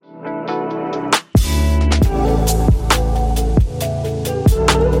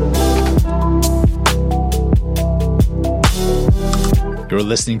You're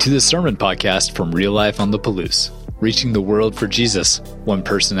listening to the Sermon Podcast from Real Life on the Palouse, reaching the world for Jesus, one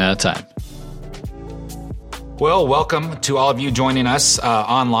person at a time. Well, welcome to all of you joining us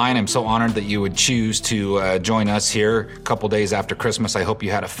online. I'm so honored that you would choose to join us here a couple days after Christmas. I hope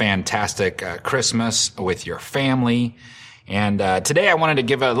you had a fantastic Christmas with your family. And today I wanted to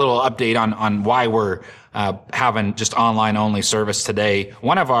give a little update on why we're having just online-only service today.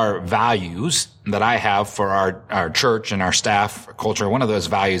 One of our values that I have for our church and our staff culture, one of those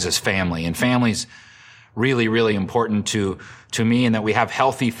values is family. And family's really, really important to me, and that we have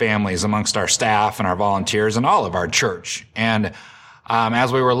healthy families amongst our staff and our volunteers and all of our church. And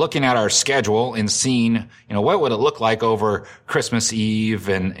as we were looking at our schedule and seeing, what would it look like over Christmas Eve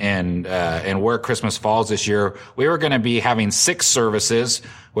and where Christmas falls this year, we were going to be having 6 services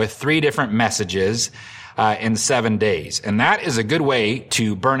with 3 different messages in 7 days. And that is a good way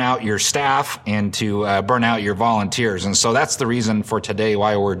to burn out your staff and to burn out your volunteers. And so that's the reason for today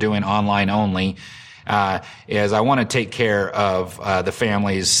why we're doing online only. Is I want to take care of the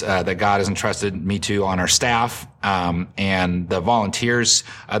families that God has entrusted me to on our staff and the volunteers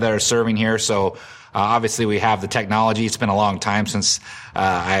that are serving here. So obviously we have the technology. It's been a long time since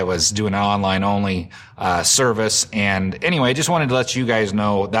I was doing an online only service. And anyway, I just wanted to let you guys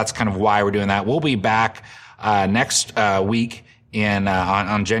know that's kind of why we're doing that. We'll be back next week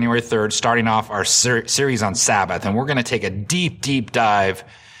on January 3rd, starting off our series on Sabbath. And we're going to take a deep dive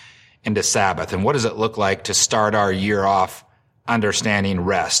into Sabbath. And what does it look like to start our year off understanding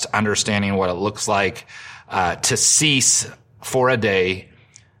rest, understanding what it looks like to cease for a day,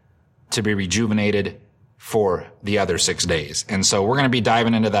 to be rejuvenated for the other 6 days. And so we're going to be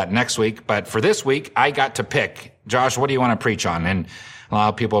diving into that next week. But for this week, I got to pick. Josh, what do you want to preach on? And a lot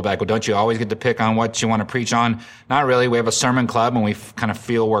of people are like, well, don't you always get to pick on what you want to preach on? Not really. We have a sermon club, and we kind of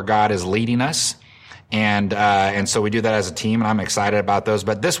feel where God is leading us. And so we do that as a team, and I'm excited about those.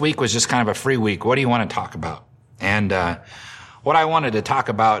 But this week was just kind of a free week. What do you want to talk about? And what I wanted to talk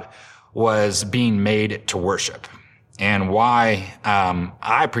about was being made to worship, and why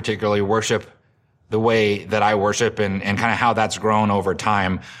I particularly worship the way that I worship, and kind of how that's grown over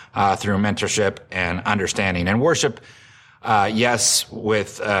time through mentorship and understanding. And worship, yes,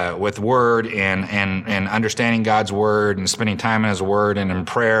 with word and understanding God's word and spending time in His word and in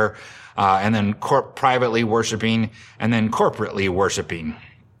prayer. And then privately worshiping, and then corporately worshiping.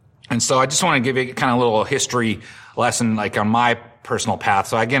 And so I just want to give you kind of a little history lesson, like on my personal path.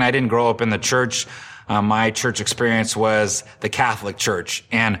 So again, I didn't grow up in the church. My church experience was the Catholic Church.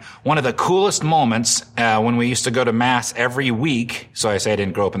 And one of the coolest moments, when we used to go to Mass every week. So I say I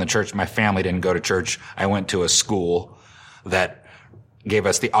didn't grow up in the church. My family didn't go to church. I went to a school that gave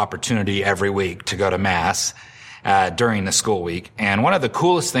us the opportunity every week to go to Mass during the school week. And one of the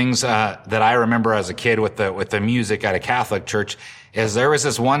coolest things that I remember as a kid with the music at a Catholic church is there was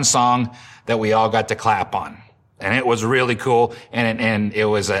this one song that we all got to clap on. And it was really cool. And it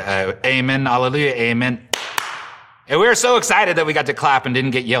was Amen, Hallelujah, Amen. And we were so excited that we got to clap and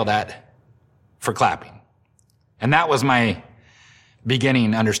didn't get yelled at for clapping. And that was my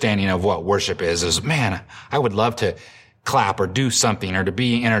beginning understanding of what worship is man, I would love to clap or do something or to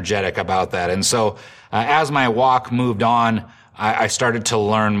be energetic about that. And so as my walk moved on, I started to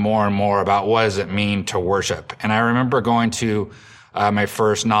learn more and more about what does it mean to worship. And I remember going to my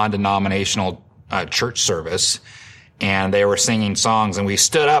first non-denominational church service, and they were singing songs, and we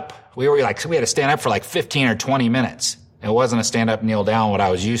stood up. We had to stand up for like 15 or 20 minutes. It wasn't a stand up, kneel down, what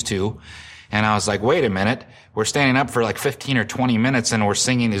I was used to. And I was like, wait a minute, we're standing up for like 15 or 20 minutes and we're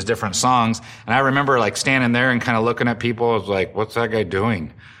singing these different songs. And I remember like standing there and kind of looking at people. I was like, what's that guy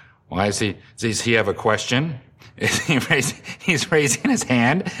doing? Why does he have a question? He's raising his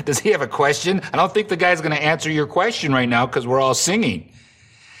hand. Does he have a question? I don't think the guy's going to answer your question right now because we're all singing.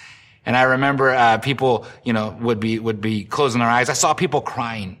 And I remember, people, would be closing their eyes. I saw people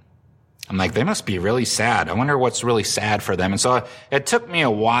crying. I'm like, they must be really sad. I wonder what's really sad for them. And so it took me a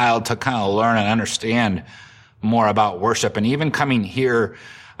while to kind of learn and understand more about worship. And even coming here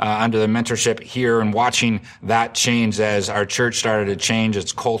under the mentorship here and watching that change as our church started to change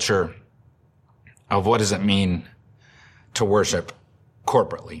its culture of what does it mean to worship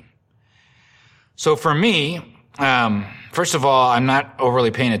corporately. So for me, first of all, I'm not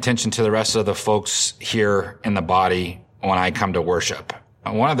overly paying attention to the rest of the folks here in the body when I come to worship.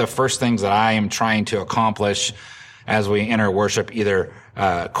 One of the first things that I am trying to accomplish as we enter worship, either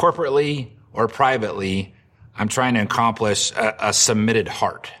corporately or privately, I'm trying to accomplish a submitted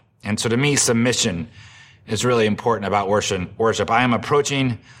heart. And so to me, submission is really important about worship. I am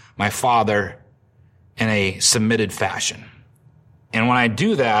approaching my Father in a submitted fashion. And when I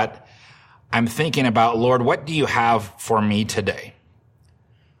do that, I'm thinking about, Lord, what do you have for me today?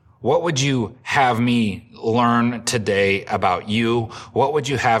 What would you have me learn today about you? What would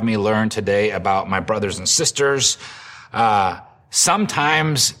you have me learn today about my brothers and sisters?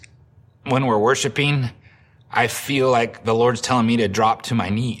 Sometimes when we're worshiping, I feel like the Lord's telling me to drop to my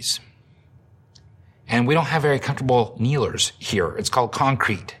knees. And we don't have very comfortable kneelers here. It's called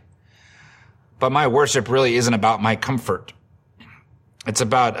concrete. But my worship really isn't about my comfort. It's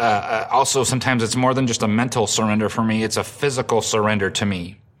about, also sometimes it's more than just a mental surrender for me. It's a physical surrender to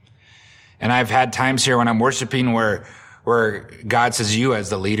me. And I've had times here when I'm worshiping where God says, you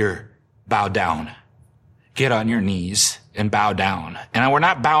as the leader, bow down. Get on your knees and bow down. And we're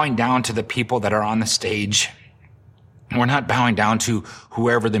not bowing down to the people that are on the stage. We're not bowing down to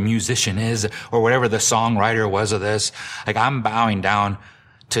whoever the musician is or whatever the songwriter was of this. Like, I'm bowing down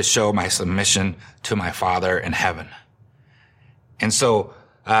to show my submission to my Father in heaven. And so,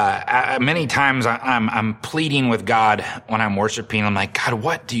 many times I'm pleading with God when I'm worshiping. I'm like, God,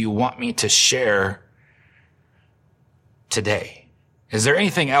 what do you want me to share today? Is there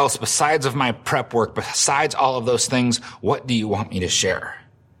anything else besides of my prep work, besides all of those things? What do you want me to share?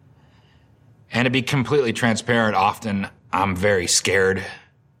 And to be completely transparent, often I'm very scared.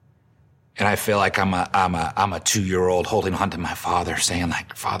 And I feel like I'm a 2-year-old holding on to my father saying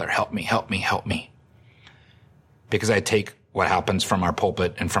like, Father, help me, help me, help me. Because I take what happens from our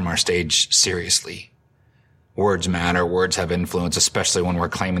pulpit and from our stage seriously. Words matter. Words have influence, especially when we're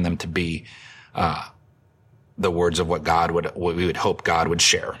claiming them to be, the words of what we would hope God would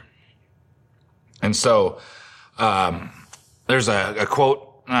share. And so, there's a quote,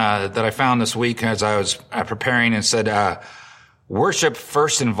 that I found this week as I was preparing, and said, worship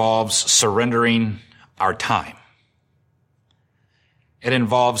first involves surrendering our time. It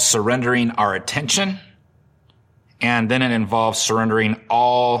involves surrendering our attention, and then it involves surrendering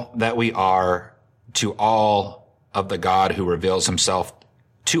all that we are to all of the God who reveals himself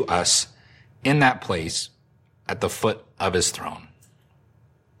to us in that place at the foot of his throne.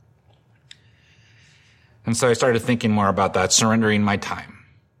 And so I started thinking more about that, surrendering my time,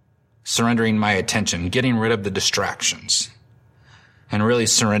 surrendering my attention, getting rid of the distractions, and really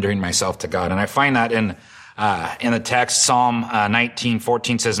surrendering myself to God. And I find that in the text, Psalm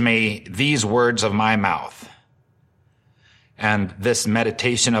 19:14 says, may these words of my mouth and this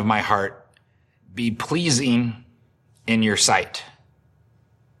meditation of my heart be pleasing in your sight,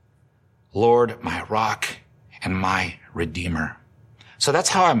 Lord, my rock and my redeemer. So that's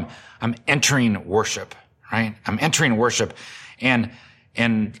how I'm entering worship, right? I'm entering worship. And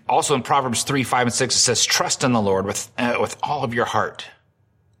also in Proverbs 3:5 and 6, it says, trust in the Lord with all of your heart.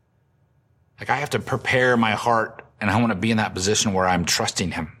 Like, I have to prepare my heart, and I want to be in that position where I'm trusting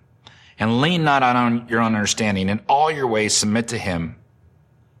him. And lean not on your own understanding. In all your ways, submit to him.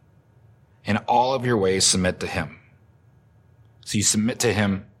 In all of your ways, submit to him. So you submit to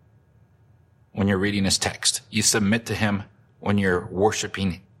him when you're reading his text. You submit to him when you're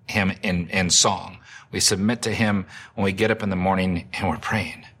worshiping him in song. We submit to him when we get up in the morning and we're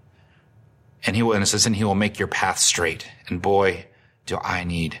praying. And he will make your path straight. And boy, do I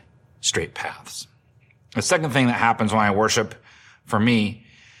need straight paths. The second thing that happens when I worship, for me,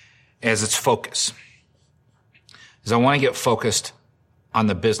 is its focus. Is I want to get focused on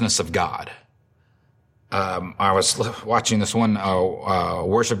the business of God. I was watching this one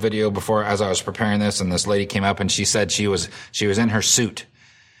worship video before, as I was preparing this, and this lady came up and she said she was in her suit.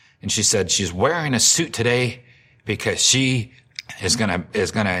 And she said she's wearing a suit today because she is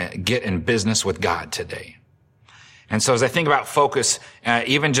gonna get in business with God today. And so as I think about focus,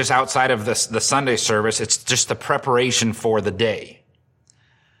 even just outside of the Sunday service, it's just the preparation for the day.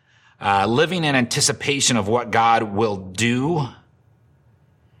 Living in anticipation of what God will do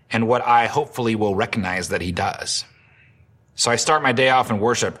and what I hopefully will recognize that he does. So I start my day off in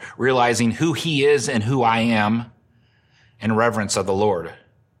worship, realizing who he is and who I am in reverence of the Lord.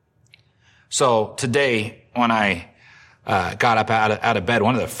 So today, when I got up out of bed,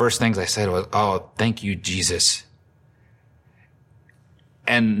 one of the first things I said was, oh, thank you, Jesus.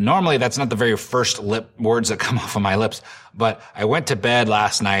 And normally that's not the very first words that come off of my lips, but I went to bed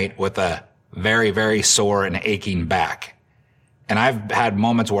last night with a very, very sore and aching back. And I've had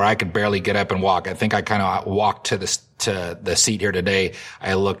moments where I could barely get up and walk. I think I kind of walked to the seat here today.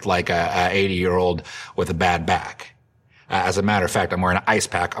 I looked like a 80-year-old with a bad back. As a matter of fact, I'm wearing an ice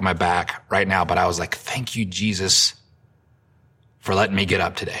pack on my back right now, but I was like, thank you, Jesus, for letting me get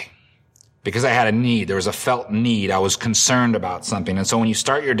up today. Because I had a need. There was a felt need. I was concerned about something. And so when you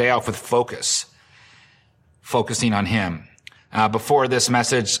start your day off with focusing on him. Before this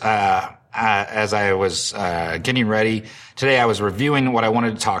message, as I was getting ready today, I was reviewing what I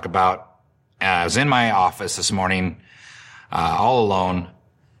wanted to talk about. I was in my office this morning, all alone,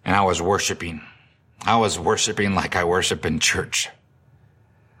 and I was worshiping. I was worshiping like I worship in church.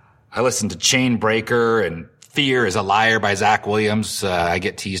 I listened to Chain Breaker and Fear is a Liar by Zach Williams. I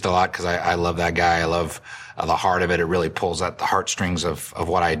get teased a lot because I love that guy. I love the heart of it. It really pulls at the heartstrings of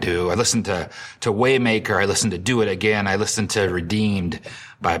what I do. I listened to Waymaker. I listened to Do It Again. I listened to Redeemed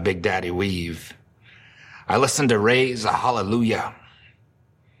by Big Daddy Weave. I listened to Raise a Hallelujah.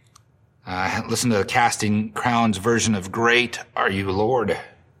 I listened to the Casting Crowns version of Great Are You, Lord.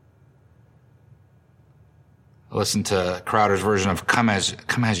 I listened to Crowder's version of Come As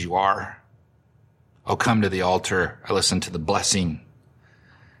You Are. Oh, come to the altar. I listened to The Blessing.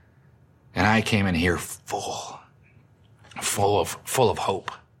 And I came in here full of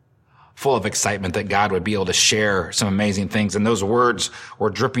hope, full of excitement that God would be able to share some amazing things. And those words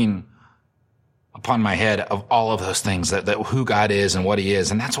were dripping upon my head of all of those things, that who God is and what he is.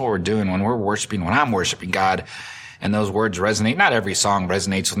 And that's what we're doing when I'm worshiping God. And those words resonate. Not every song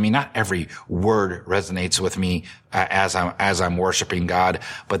resonates with me. Not every word resonates with me as I'm worshiping God.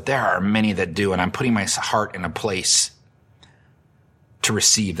 But there are many that do. And I'm putting my heart in a place to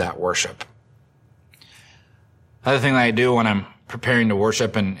receive that worship. Other thing that I do when I'm preparing to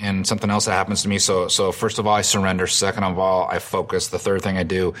worship and something else that happens to me. So first of all, I surrender. Second of all, I focus. The third thing I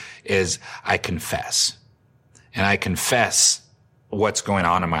do is I confess. And I confess what's going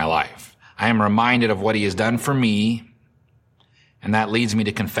on in my life. I am reminded of what he has done for me, and that leads me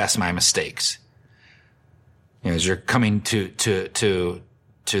to confess my mistakes. As you're coming to the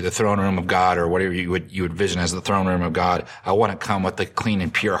throne room of God, or whatever you would vision as the throne room of God, I want to come with a clean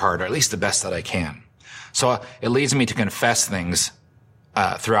and pure heart, or at least the best that I can. So it leads me to confess things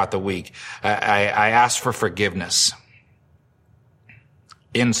throughout the week. I ask for forgiveness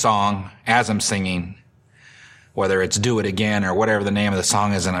in song as I'm singing, whether it's Do It Again or whatever the name of the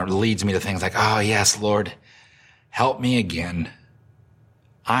song is, and it leads me to things like, oh yes, Lord, help me again.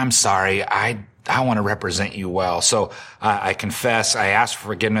 I'm sorry. I want to represent you well. So I confess, I ask for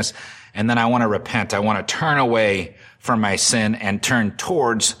forgiveness, and then I want to repent. I want to turn away from my sin and turn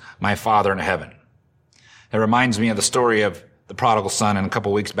towards my Father in heaven. It reminds me of the story of the prodigal son, and a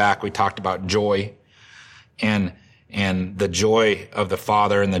couple weeks back we talked about joy and the joy of the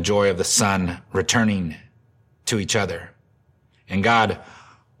Father and the joy of the Son returning to each other. And God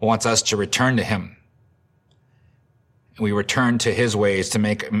wants us to return to him. We return to his ways to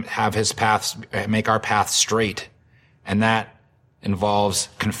make our path straight. And that involves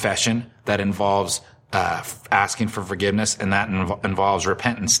confession. That involves asking for forgiveness, and that involves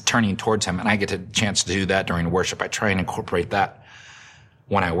repentance, turning towards him. And I get a chance to do that during worship. I try and incorporate that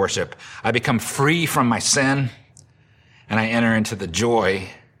when I worship. I become free from my sin, and I enter into the joy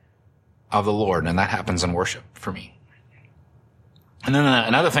of the Lord, and that happens in worship for me. And then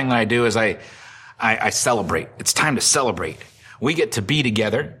another thing that I do is I celebrate. It's time to celebrate. We get to be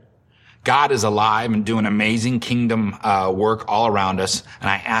together. God is alive and doing amazing kingdom work all around us, and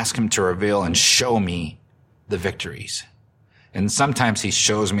I ask him to reveal and show me the victories. And sometimes he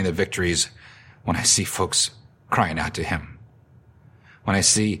shows me the victories when I see folks crying out to him, when I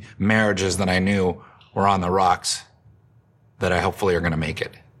see marriages that I knew were on the rocks that I hopefully are going to make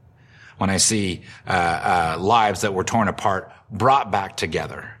it, when I see lives that were torn apart brought back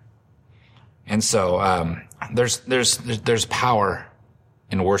together. And so there's power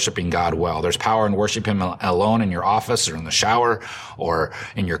in worshiping God well. There's power in worshiping him alone in your office or in the shower or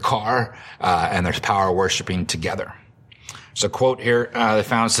in your car, and there's power worshiping together. So quote here, the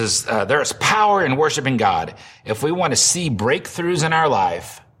found says, there is power in worshiping God. If we want to see breakthroughs in our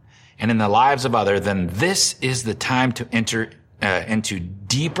life and in the lives of others, then this is the time to enter into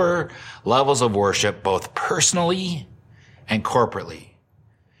deeper levels of worship, both personally and corporately.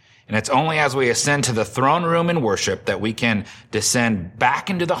 And it's only as we ascend to the throne room in worship that we can descend back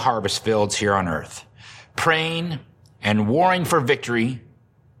into the harvest fields here on earth, praying and warring for victory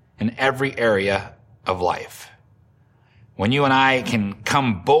in every area of life. When you and I can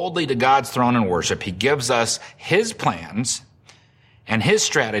come boldly to God's throne in worship, he gives us his plans and his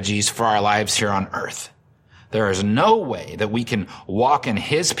strategies for our lives here on earth. There is no way that we can walk in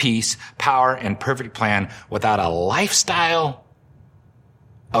his peace, power, and perfect plan without a lifestyle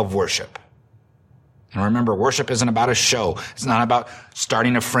of worship. And remember, worship isn't about a show. It's not about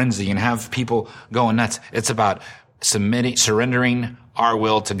starting a frenzy and have people going nuts. It's about surrendering our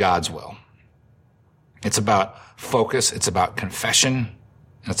will to God's will. It's about focus. It's about confession.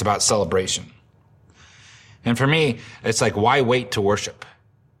 And it's about celebration. And for me, it's like, why wait to worship?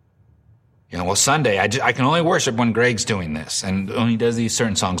 Well, Sunday, I can only worship when Greg's doing this and when he does these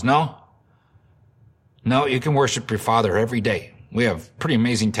certain songs. No, you can worship your Father every day. We have pretty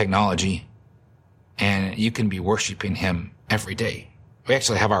amazing technology, and you can be worshiping him every day. We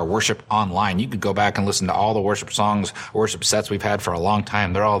actually have our worship online. You could go back and listen to all the worship songs, worship sets we've had for a long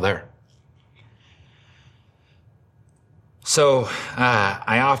time. They're all there. So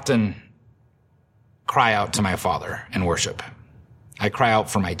I often cry out to my Father in worship. I cry out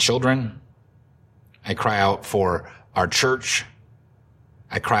for my children. I cry out for our church.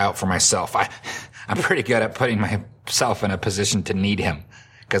 I cry out for myself. I'm pretty good at putting myself in a position to need him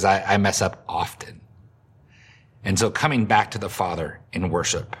because I mess up often. And so coming back to the Father in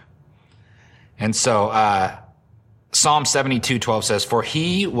worship. And so Psalm 72:12 says, "For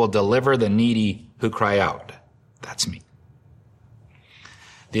he will deliver the needy who cry out." That's me.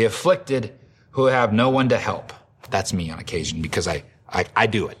 "The afflicted who have no one to help." That's me on occasion because I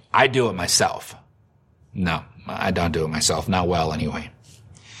do it. I do it myself. No, I don't do it myself. Not well anyway.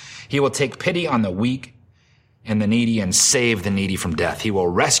 "He will take pity on the weak and the needy and save the needy from death. He will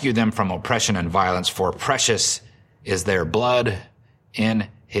rescue them from oppression and violence, for precious is their blood in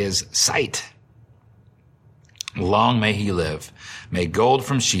his sight. Long may he live. May gold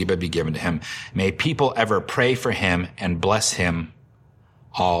from Sheba be given to him. May people ever pray for him and bless him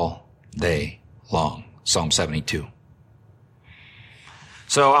all day long." Psalm 72.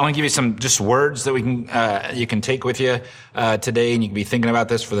 So I want to give you some just words that you can take with you today, and you can be thinking about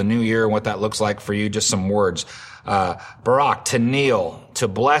this for the new year and what that looks like for you. Just some words. Barak, to kneel, to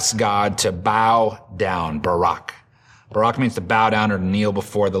bless God, to bow down. Barak. Barak means to bow down or to kneel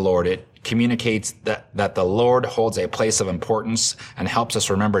before the Lord. It communicates that the Lord holds a place of importance and helps us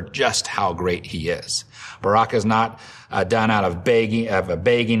remember just how great he is. Barak is not done out of a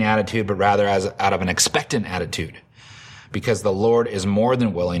begging attitude, but rather out of an expectant attitude, because the Lord is more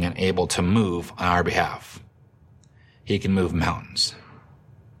than willing and able to move on our behalf. He can move mountains.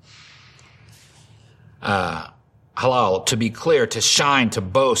 Halal, to be clear, to shine, to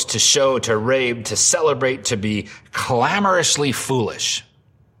boast, to show, to rave, to celebrate, to be clamorously foolish.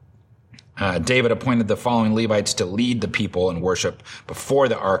 David appointed the following Levites to lead the people in worship before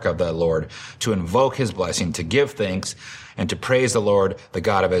the ark of the Lord, to invoke his blessing, to give thanks, and to praise the Lord, the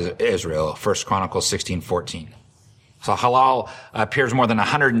God of Israel. 1 Chronicles 16:14. So halal appears more than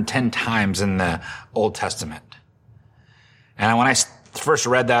 110 times in the Old Testament. And when I first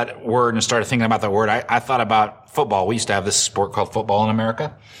read that word and started thinking about that word, I thought about football. We used to have this sport called football in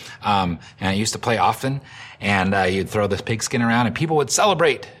America. And I used to play often. And you'd throw this pigskin around and people would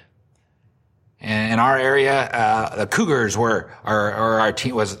celebrate. And in our area, the Cougars was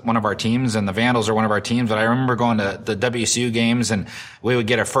one of our teams, and the Vandals are one of our teams. But I remember going to the WSU games, and we would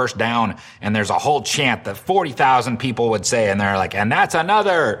get a first down, and there's a whole chant that 40,000 people would say, and they're like, "And that's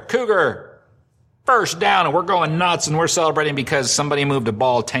another Cougar first down," and we're going nuts, and we're celebrating because somebody moved a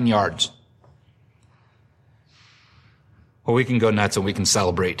ball 10 yards. Well, we can go nuts and we can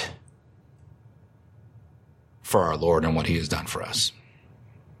celebrate for our Lord and what he has done for us.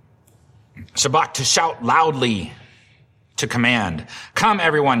 Shabbat, to shout loudly, to command. Come,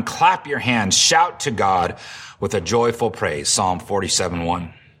 everyone, clap your hands, shout to God with a joyful praise. Psalm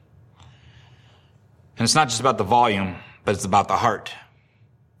 47:1. And it's not just about the volume, but it's about the heart.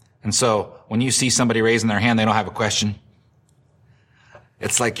 And so when you see somebody raising their hand, they don't have a question.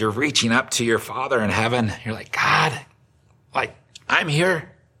 It's like you're reaching up to your Father in heaven. You're like, "God, I'm here.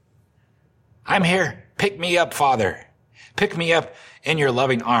 I'm here. Pick me up, Father. Pick me up in your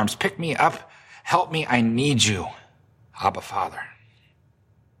loving arms. Pick me up. Help me. I need you, Abba, Father."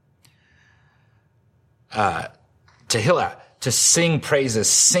 Tehillah, to sing praises,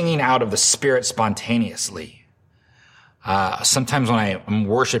 singing out of the Spirit spontaneously. Sometimes when I'm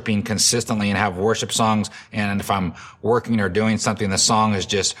worshiping consistently and have worship songs, and if I'm working or doing something, the song is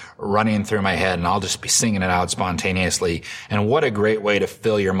just running through my head and I'll just be singing it out spontaneously. And what a great way to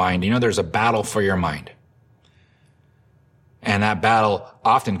fill your mind. You know, there's a battle for your mind. And that battle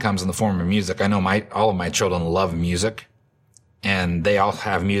often comes in the form of music. I know all of my children love music, and they all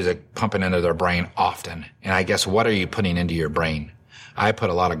have music pumping into their brain often. And I guess, what are you putting into your brain? I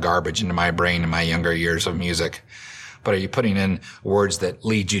put a lot of garbage into my brain in my younger years of music. But are you putting in words that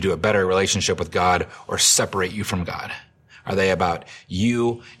lead you to a better relationship with God or separate you from God? Are they about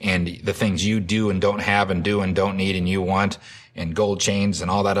you and the things you do and don't have and do and don't need and you want and gold chains and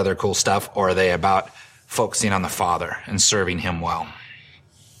all that other cool stuff? Or are they about focusing on the Father and serving him well?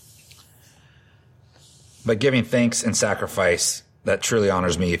 But giving thanks and sacrifice that truly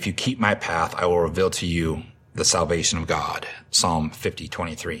honors me. If you keep my path, I will reveal to you the salvation of God. Psalm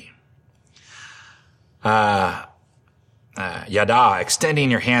 50:23. Yada, extending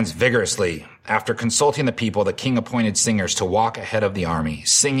your hands vigorously. After consulting the people, the king appointed singers to walk ahead of the army,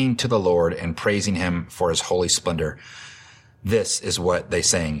 singing to the Lord and praising him for his holy splendor. This is what they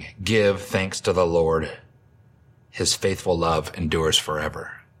sang. Give thanks to the Lord, his faithful love endures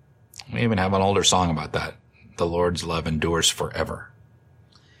forever. We even have an older song about that. The Lord's love endures forever.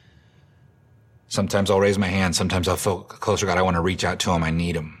 Sometimes I'll raise my hand. Sometimes I'll feel closer. God, I want to reach out to him. I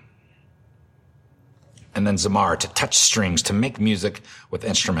need him. And then Zamar, to touch strings, to make music with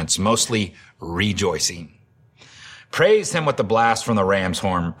instruments, mostly rejoicing. Praise him with the blast from the ram's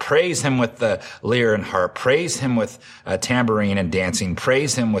horn. Praise him with the lyre and harp. Praise him with tambourine and dancing.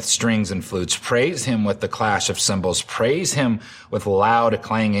 Praise him with strings and flutes. Praise him with the clash of cymbals. Praise him with loud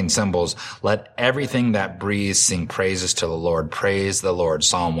clanging cymbals. Let everything that breathes sing praises to the Lord. Praise the Lord.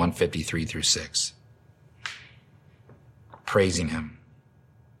 Psalm 153-6. Praising him.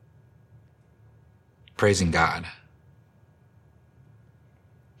 Praising God.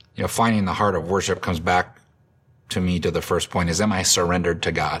 Finding the heart of worship comes back to me to the first point is, am I surrendered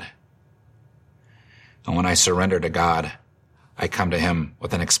to God? And when I surrender to God, I come to him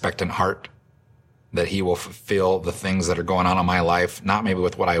with an expectant heart that he will fulfill the things that are going on in my life, not maybe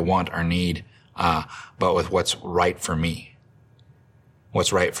with what I want or need, but with what's right for me,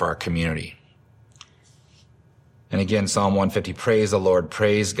 what's right for our community. And again, Psalm 150, praise the Lord,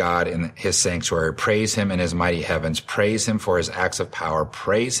 praise God in his sanctuary, praise him in his mighty heavens, praise him for his acts of power,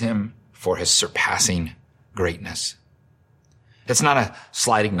 praise him for his surpassing greatness. It's not a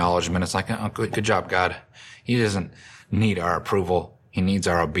slight acknowledgement. It's like, oh, good job, God. He doesn't need our approval. He needs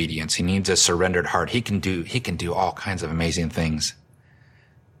our obedience. He needs a surrendered heart. He can do all kinds of amazing things.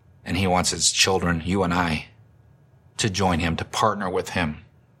 And he wants his children, you and I, to join him, to partner with him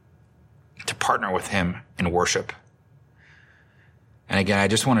in worship. And again, I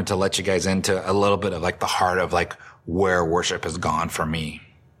just wanted to let you guys into a little bit of like the heart of like where worship has gone for me.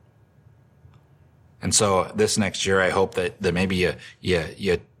 And so this next year, I hope that maybe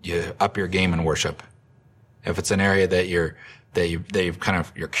you up your game in worship. If it's an area that you're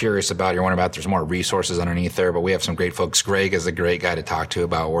curious about, you're wondering about, there's more resources underneath there, but we have some great folks. Greg is a great guy to talk to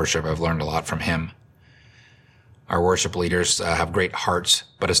about worship. I've learned a lot from him. Our worship leaders have great hearts,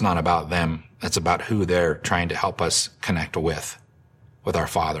 but it's not about them. It's about who they're trying to help us connect with our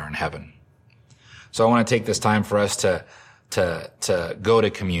Father in heaven. So I want to take this time for us to go to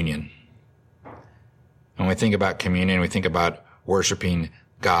communion. When we think about communion, we think about worshiping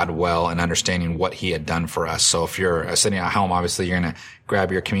God well and understanding what he had done for us. So if you're sitting at home, obviously you're going to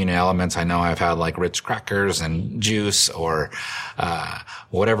grab your communion elements. I know I've had like Ritz crackers and juice or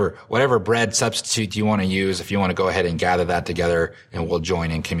whatever bread substitute you want to use. If you want to go ahead and gather that together, and we'll join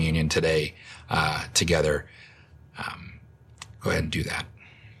in communion today together. Go ahead and do that.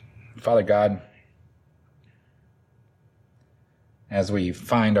 Father God, as we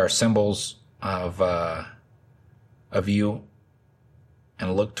find our symbols of you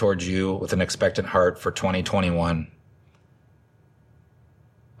and look towards you with an expectant heart for 2021,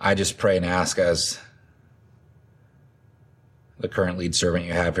 I just pray and ask, as the current lead servant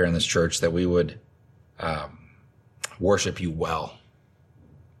you have here in this church, that we would worship you well.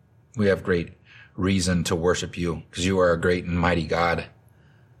 We have great reason to worship you because you are a great and mighty God.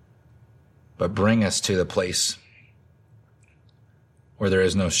 But bring us to the place where there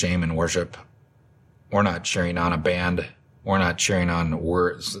is no shame in worship. We're not cheering on a band. We're not cheering on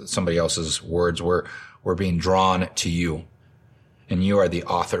words, somebody else's words. We're being drawn to you. And you are the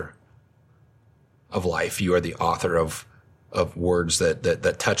author of life. You are the author of words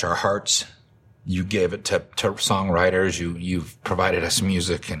that touch our hearts. You gave it to songwriters. You've provided us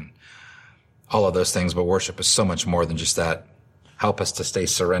music and all of those things. But worship is so much more than just that. Help us to stay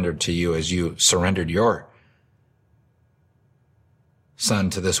surrendered to you as you surrendered your Son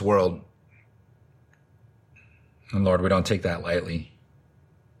to this world. And Lord, we don't take that lightly.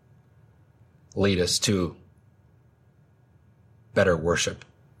 Lead us to better worship,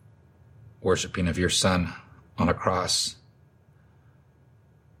 worshiping of your Son on a cross,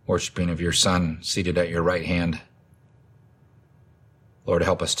 worshiping of your Son seated at your right hand. Lord,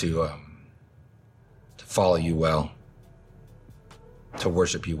 help us to follow you well, to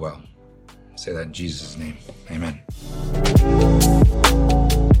worship you well. Say that in Jesus' name. Amen.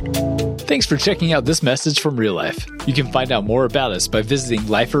 Thanks for checking out this message from Real Life. You can find out more about us by visiting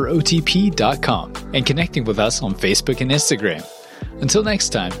liferotp.com and connecting with us on Facebook and Instagram. Until next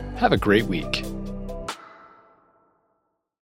time, have a great week.